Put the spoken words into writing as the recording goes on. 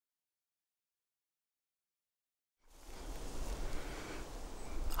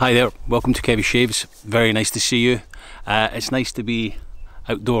Hi there, welcome to Kevy Shaves. Very nice to see you. It's nice to be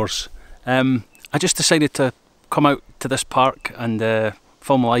outdoors. I just decided to come out to this park and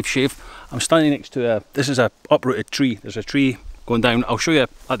film a live shave. I'm standing next to this is a uprooted tree. There's a tree going down. I'll show you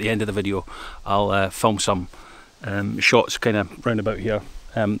at the end of the video. I'll film some shots kind of round about here.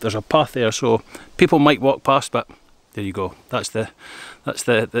 There's a path there, so people might walk past, but there you go. That's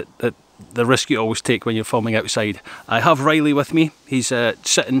the risk you always take when you're filming outside. I have Riley with me. He's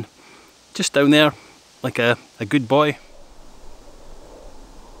sitting just down there like a good boy.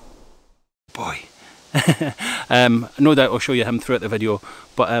 No doubt I'll show you him throughout the video,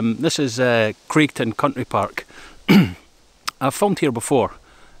 but this is Craigton Country Park. I've filmed here before,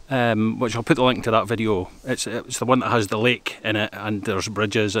 which I'll put the link to that video. It's the one that has the lake in it, and there's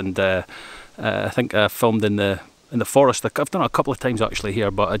bridges, and I think I filmed in the forest. I've done it a couple of times actually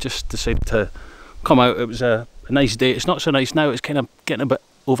here, but I just decided to come out. It was a nice day. It's not so nice now, it's kind of getting a bit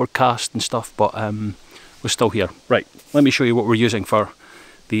overcast and stuff, but we're still here. Right, let me show you what we're using for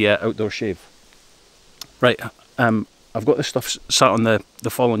the outdoor shave. Right, I've got this stuff sat on the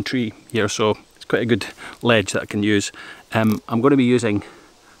fallen tree here, so it's quite a good ledge that I can use. I'm going to be using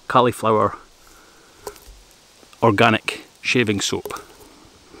cauliflower organic shaving soap.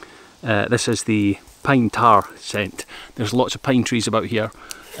 This is the pine tar scent. There's lots of pine trees about here,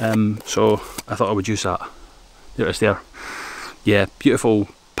 so I thought I would use that. There it is there. Yeah, beautiful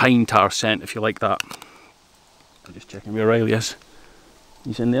pine tar scent if you like that. I'm just checking where Riley is.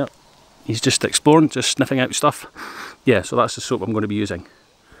 He's in there. He's just exploring, just sniffing out stuff. Yeah, so that's the soap I'm going to be using.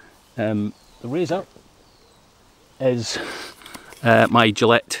 The razor is my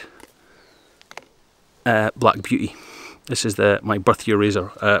Gillette Black Beauty. This is my birth year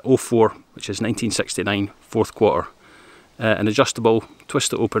razor, 04, which is 1969, 4th quarter. An adjustable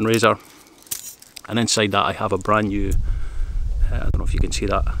twist to open razor, and inside that I have a brand new, I don't know if you can see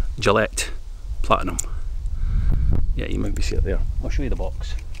that, Gillette Platinum. Yeah, you might be seeing it there. I'll show you the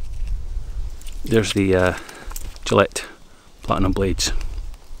box. There's the Gillette Platinum blades. So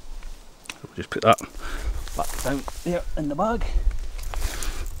we'll just put that back down there in the bag.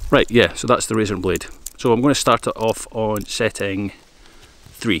 Right, yeah, so that's the razor blade. So I'm going to start it off on setting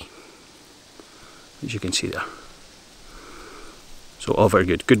 3, as you can see there. So all very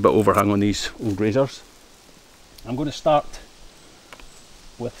good. Good bit of overhang on these old razors. I'm going to start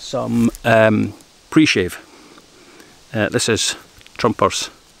with some pre-shave. This is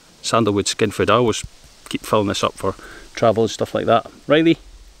Trumper's Sandalwood Skin Food. I always keep filling this up for travel and stuff like that. Riley?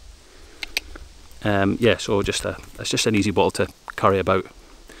 Yeah, so it's just an easy bottle to carry about.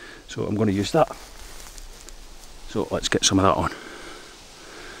 So I'm going to use that. So let's get some of that on.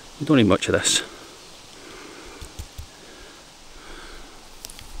 We don't need much of this.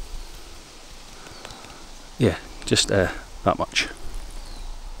 Yeah, just that much.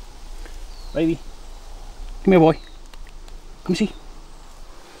 Riley, come here boy. Come see.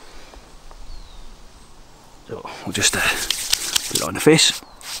 So we'll just put it on the face.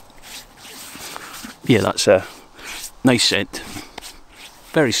 Yeah, that's a nice scent.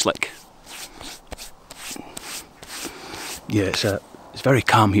 Very slick. Yeah, it's very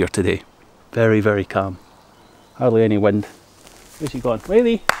calm here today. Very, very calm. Hardly any wind. Where's he gone?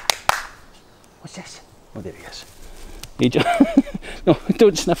 Riley! What's this? Oh, there he is. No,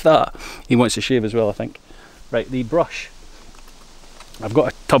 don't sniff that. He wants to shave as well, I think. Right, the brush. I've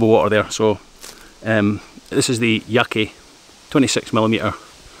got a tub of water there, so this is the Yaqi 26mm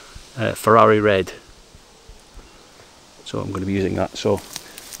Ferrari red. So I'm going to be using that. So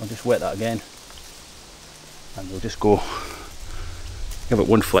I'll just wet that again, and we'll just go. Give it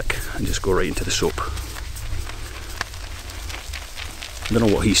one flick and just go right into the soap. I don't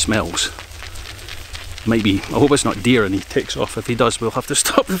know what he smells. Might be, I hope it's not deer and he takes off. If he does, we'll have to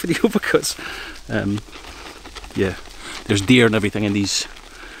stop the video because yeah, there's deer and everything in these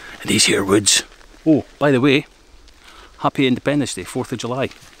here woods. Oh, by the way, happy Independence Day, 4th of July.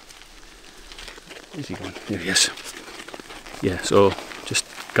 Where's he gone? There he is. Yeah, so just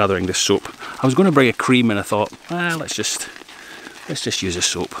gathering this soap. I was going to bring a cream and I thought, let's just use a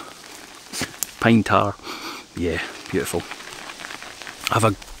soap. Pine tar, yeah, beautiful. I have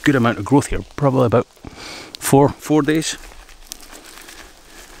a good amount of growth here, probably about four days.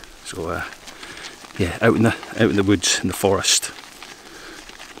 So yeah, out in the woods, in the forest.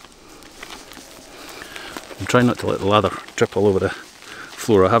 I'm trying not to let the lather drip all over the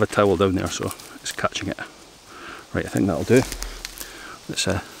floor. I have a towel down there, so it's catching it. Right, I think that'll do. Let's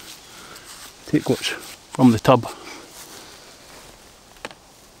take what's from the tub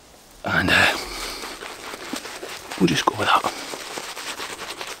and we'll just go with that.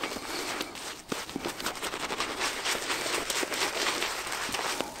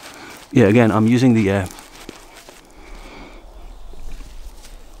 Yeah, again, I'm using the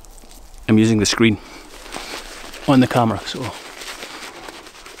screen on the camera, so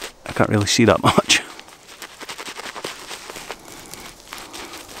I can't really see that much.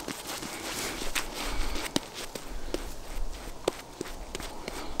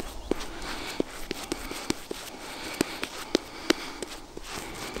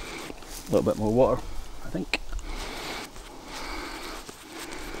 A little bit more water, I think.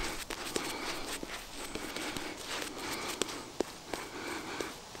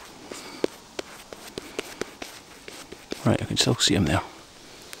 Right, I can still see him there. I'll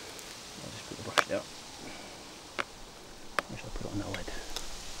just put the brush there. I shall put it on the lid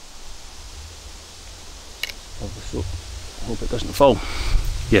of the soap. I hope it doesn't fall.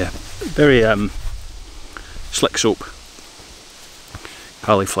 Yeah, very slick soap.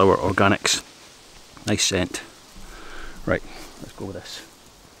 Cauliflower Organics. Nice scent. Right, let's go with this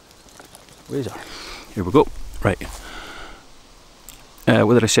razor. Here we go. Right.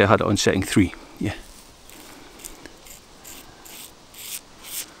 What did I say I had it on setting 3? Yeah.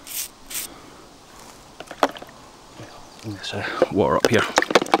 There's water up here.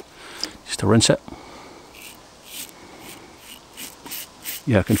 Just to rinse it.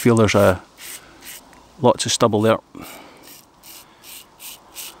 Yeah, I can feel there's lots of stubble there.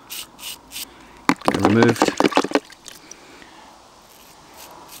 Removed.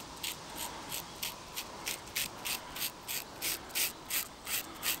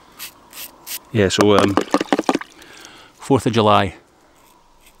 Yeah, so 4th of July.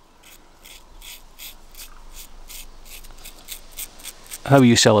 How are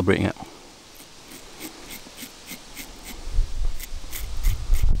you celebrating it?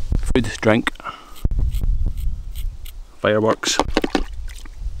 Food, drink, fireworks.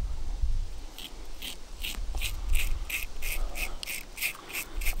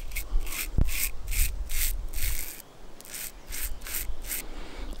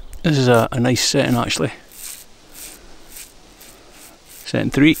 This is a nice setting actually. Setting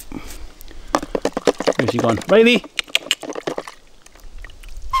 3. Where's he gone? Riley!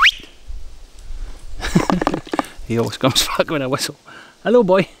 He always comes back when I whistle. Hello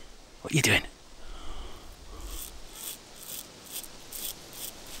boy, what are you doing?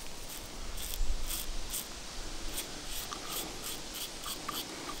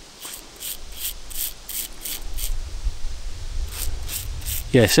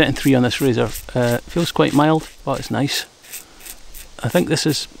 Yeah, setting 3 on this razor. Feels quite mild, but it's nice. I think this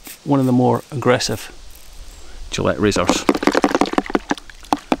is one of the more aggressive Gillette razors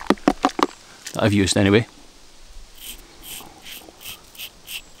that I've used anyway.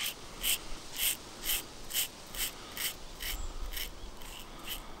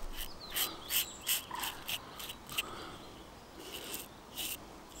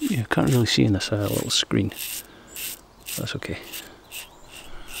 Yeah, I can't really see in this little screen. That's okay.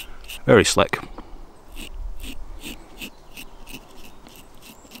 Very slick.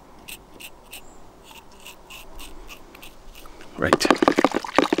 Right.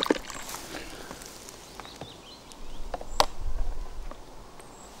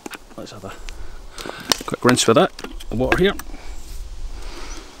 Let's have a quick rinse for that. The water here.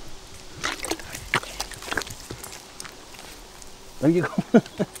 There you go.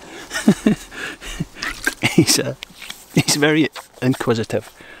 He's very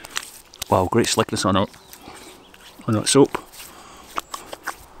inquisitive. Wow, great slickness on that soap.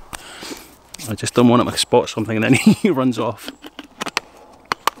 I just don't want him to spot something and then he runs off.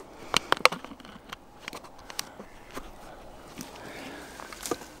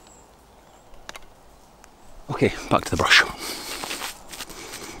 Okay, back to the brush.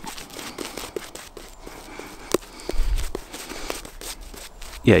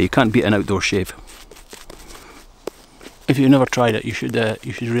 Yeah, you can't beat an outdoor shave. If you've never tried it, you should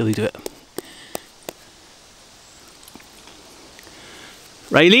really do it.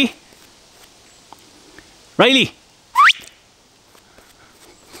 Riley? Riley!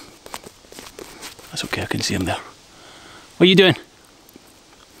 That's okay, I can see him there. What are you doing?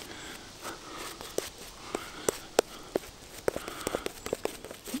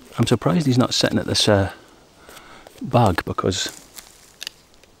 I'm surprised he's not sitting at this bag because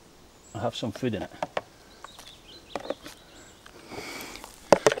I have some food in it.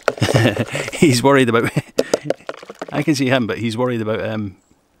 He's worried about I can see him, but he's worried about him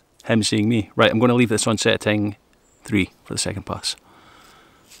seeing me. Right, I'm going to leave this on setting 3 for the second pass.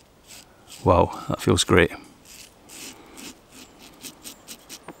 Wow, that feels great.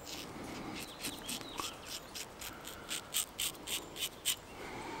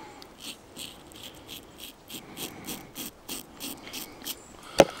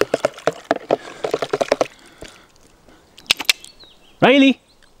 Riley!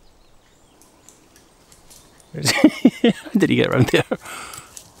 How did he get around there?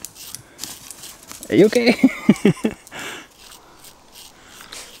 Are you okay?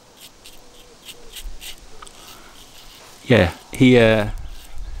 Yeah,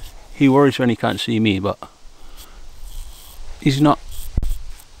 he worries when he can't see me, but he's not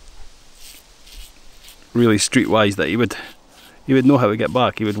really streetwise that he would know how to get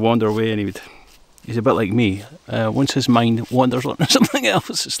back. He would wander away, and he's a bit like me. Once his mind wanders on something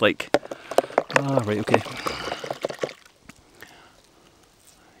else, it's like, right, okay.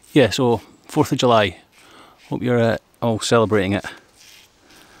 Yeah, so 4th of July. Hope you're all celebrating it.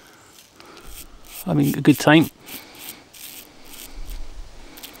 Having a good time.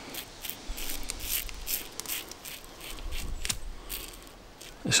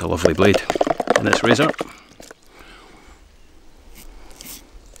 It's a lovely blade in this razor.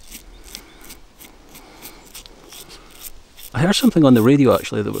 I heard something on the radio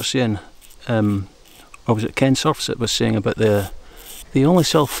actually that was saying, or was it Ken Surfs that was saying about they only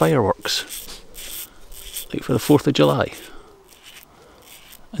sell fireworks like for the 4th of July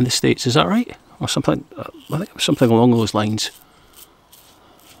in the States. Is that right? Or something? I think it was something along those lines.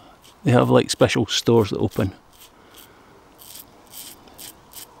 They have like special stores that open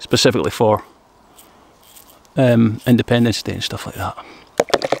specifically for Independence Day and stuff like that.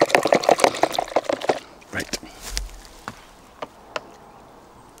 Right.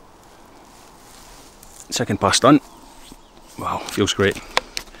 Second pass done. Wow, feels great.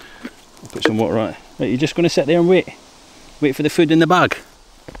 I'll put some water on it. Right, you're just going to sit there and wait? Wait for the food in the bag?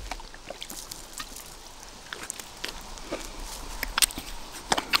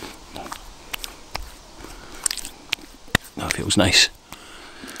 That feels nice.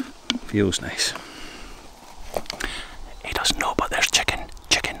 Feels nice. He doesn't know, but there's chicken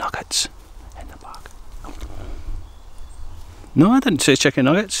nuggets in the bag. No, I didn't say chicken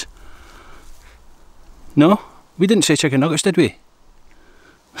nuggets. No, we didn't say chicken nuggets, did we?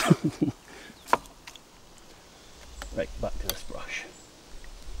 Right, back to this brush.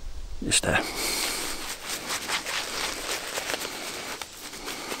 Just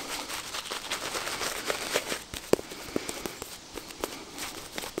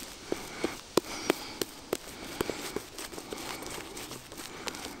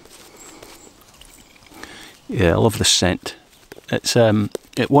yeah, I love this scent. It's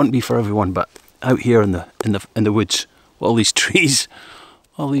it won't be for everyone, but out here in the woods, with all these trees,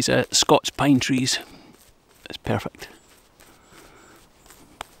 all these Scots pine trees, it's perfect.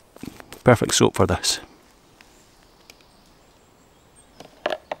 Perfect soap for this.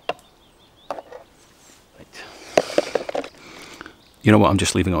 Right. You know what? I'm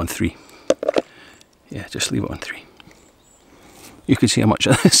just leaving it on 3. Yeah, just leave it on 3. You can see how much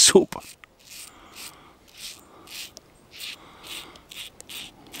of this soap.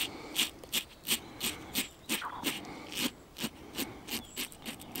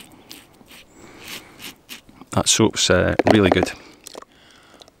 That soap's really good.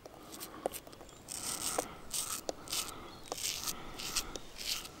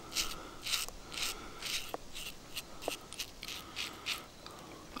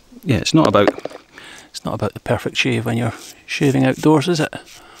 Yeah, it's not about the perfect shave when you're shaving outdoors, is it?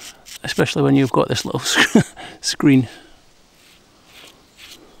 Especially when you've got this little screen.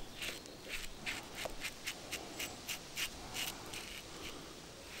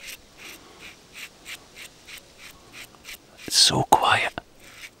 It's so quiet.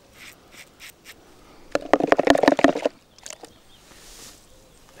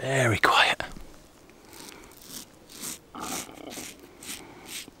 Very quiet.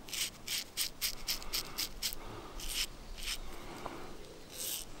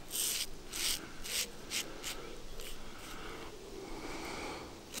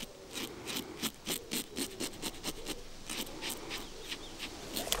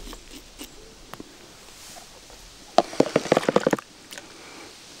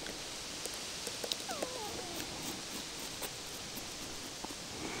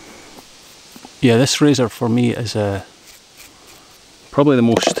 Yeah, this razor for me is probably the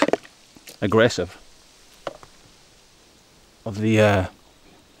most aggressive of the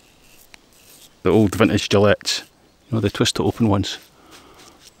old vintage Gillettes. You know, the twist to open ones.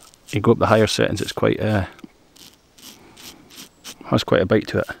 You go up the higher settings, it's quite has quite a bite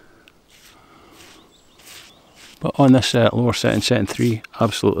to it. But on this lower setting, setting 3,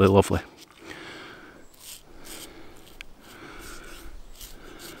 absolutely lovely.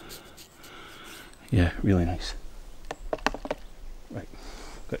 Yeah, really nice. Right,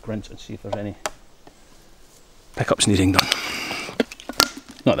 quick rinse and see if there's any pickups needing done.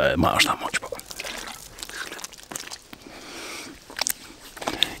 Not that it matters that much, but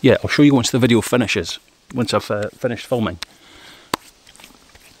Yeah, I'll show you once the video finishes. Once I've finished filming,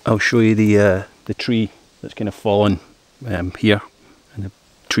 I'll show you the tree that's kind of fallen here, and the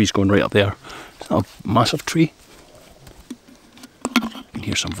tree's going right up there. It's not a massive tree. You can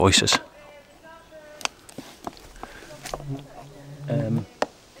hear some voices.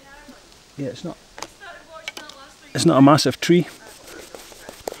 Yeah, it's not a massive tree.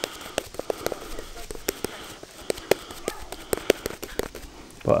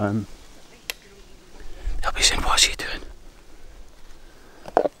 But they'll be saying, what's he doing?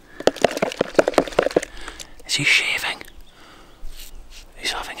 Is he shaving?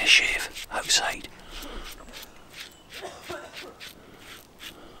 He's having a shave outside.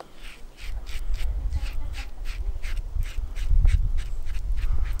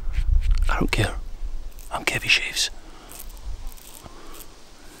 I don't care. I'm Kevy shaves.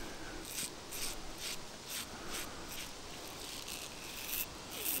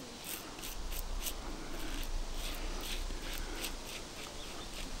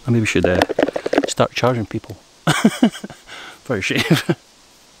 I maybe should start charging people for a shave.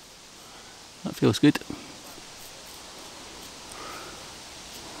 That feels good.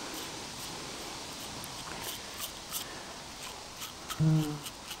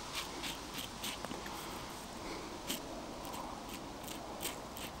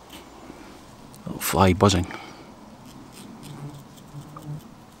 Little fly buzzing.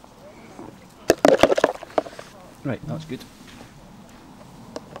 Right, that's good.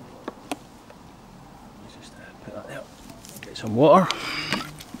 Put that there. Get some water.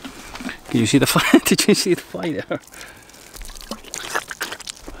 Can you see the fly? Did you see the fly there?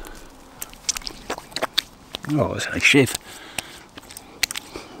 Oh, it's a nice shave.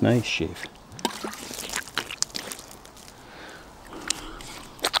 Nice shave.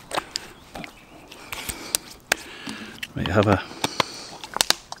 Right, I have a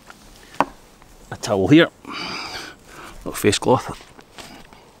towel here. Little face cloth.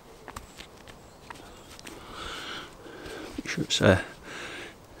 Make sure it's like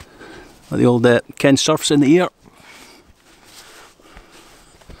the old Ken surfs in the ear.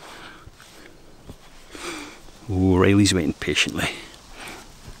 Oh, Riley's waiting patiently.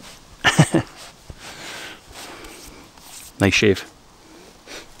 Nice shave.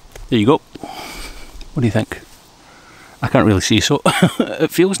 There you go. What do you think? I can't really see, so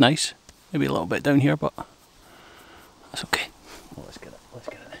it feels nice. Maybe a little bit down here, but that's okay. Well, let's get it. Let's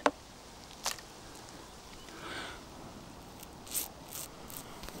get it.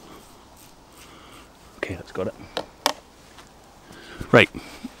 Okay, that's got it. Right,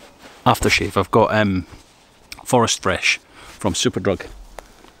 aftershave. I've got Forest Fresh from Superdrug.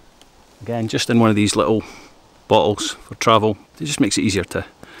 Again, just in one of these little bottles for travel. It just makes it easier to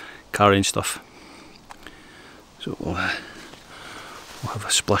carry and stuff. So we'll have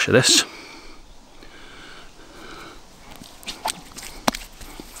a splash of this.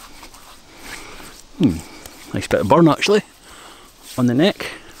 Nice bit of burn actually on the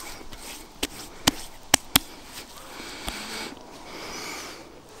neck.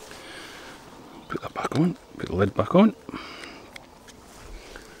 Put that back on, put the lid back on.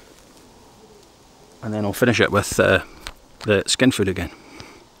 And then I'll finish it with the skin food again.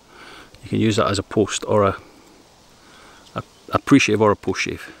 You can use that as a post or a pre-shave or a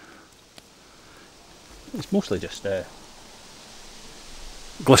post-shave. It's mostly just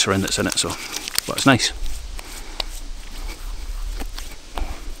glycerin that's in it, so but it's nice.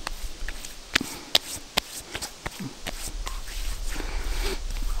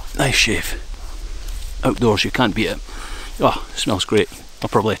 Nice shave. Outdoors, you can't beat it. Oh, it smells great. I'll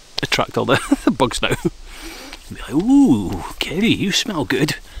probably attract all the bugs now. Be like, ooh, Kevy, you smell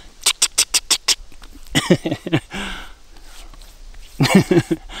good.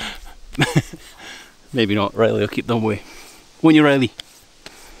 Maybe not. Riley, I'll keep them away. Won't you, Riley?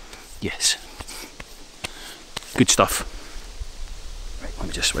 Yes. Good stuff. Right, let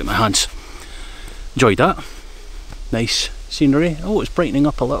me just wipe my hands. Enjoyed that. Nice scenery. Oh, it's brightening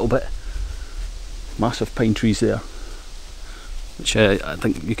up a little bit. Massive pine trees there. Which I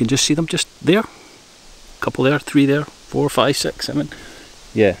think you can just see them just there. Couple there, 3 there, 4, 5, 6, 7.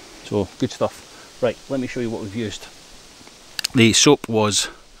 Yeah, so good stuff. Right, let me show you what we've used. The soap was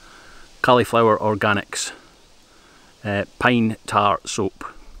Cauliflower Organics Pine Tar Soap.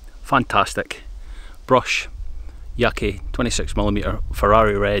 Fantastic. Brush, Yaqi 26mm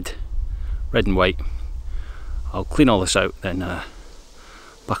Ferrari red and white. I'll clean all this out, then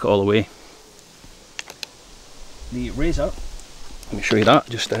pack it all away. The razor, let me show you that,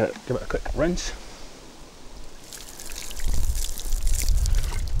 just give it a quick rinse.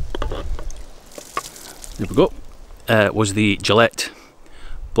 There we go. Was the Gillette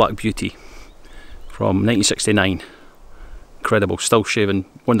Black Beauty from 1969. Incredible, still shaving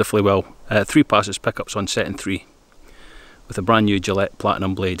wonderfully well. 3 passes pickups on setting 3 with a brand new Gillette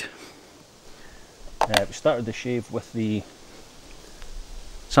Platinum blade. We started the shave with the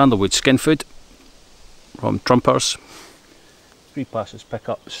Sandalwood Skin Food from Trumpers. 3 passes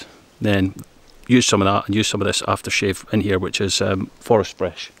pickups, then use some of that and use some of this aftershave in here, which is Forest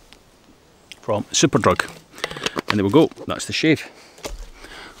Fresh from Superdrug. And there we go, that's the shave.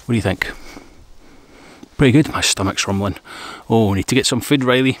 What do you think? Pretty good. My stomach's rumbling. Oh, I need to get some food,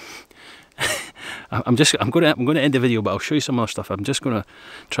 Riley. I'm going to end the video, but I'll show you some other stuff. I'm just going to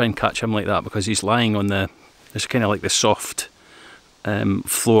try and catch him like that because he's lying on the, it's kind of like the soft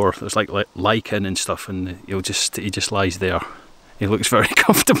floor. There's like lichen and stuff, and he just lies there. He looks very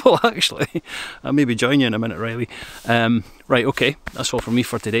comfortable, actually. I'll maybe join you in a minute, Riley. Right, okay, that's all from me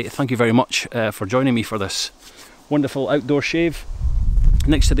for today. Thank you very much for joining me for this wonderful outdoor shave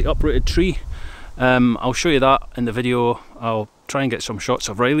next to the uprooted tree. I'll show you that in the video. I'll try and get some shots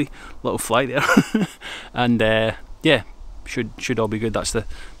of Riley, little fly there. And yeah, should all be good. That's the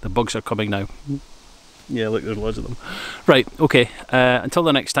bugs are coming now. Yeah, look, there's loads of them. Right, okay, until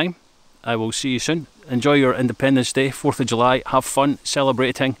the next time, I will see you soon. Enjoy your Independence Day, 4th of July, have fun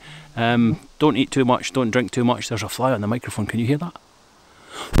celebrating. Don't eat too much, don't drink too much. There's a fly on the microphone, can you hear that?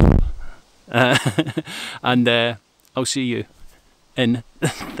 And I'll see you in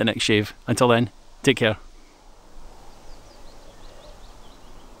the next shave. Until then, take care.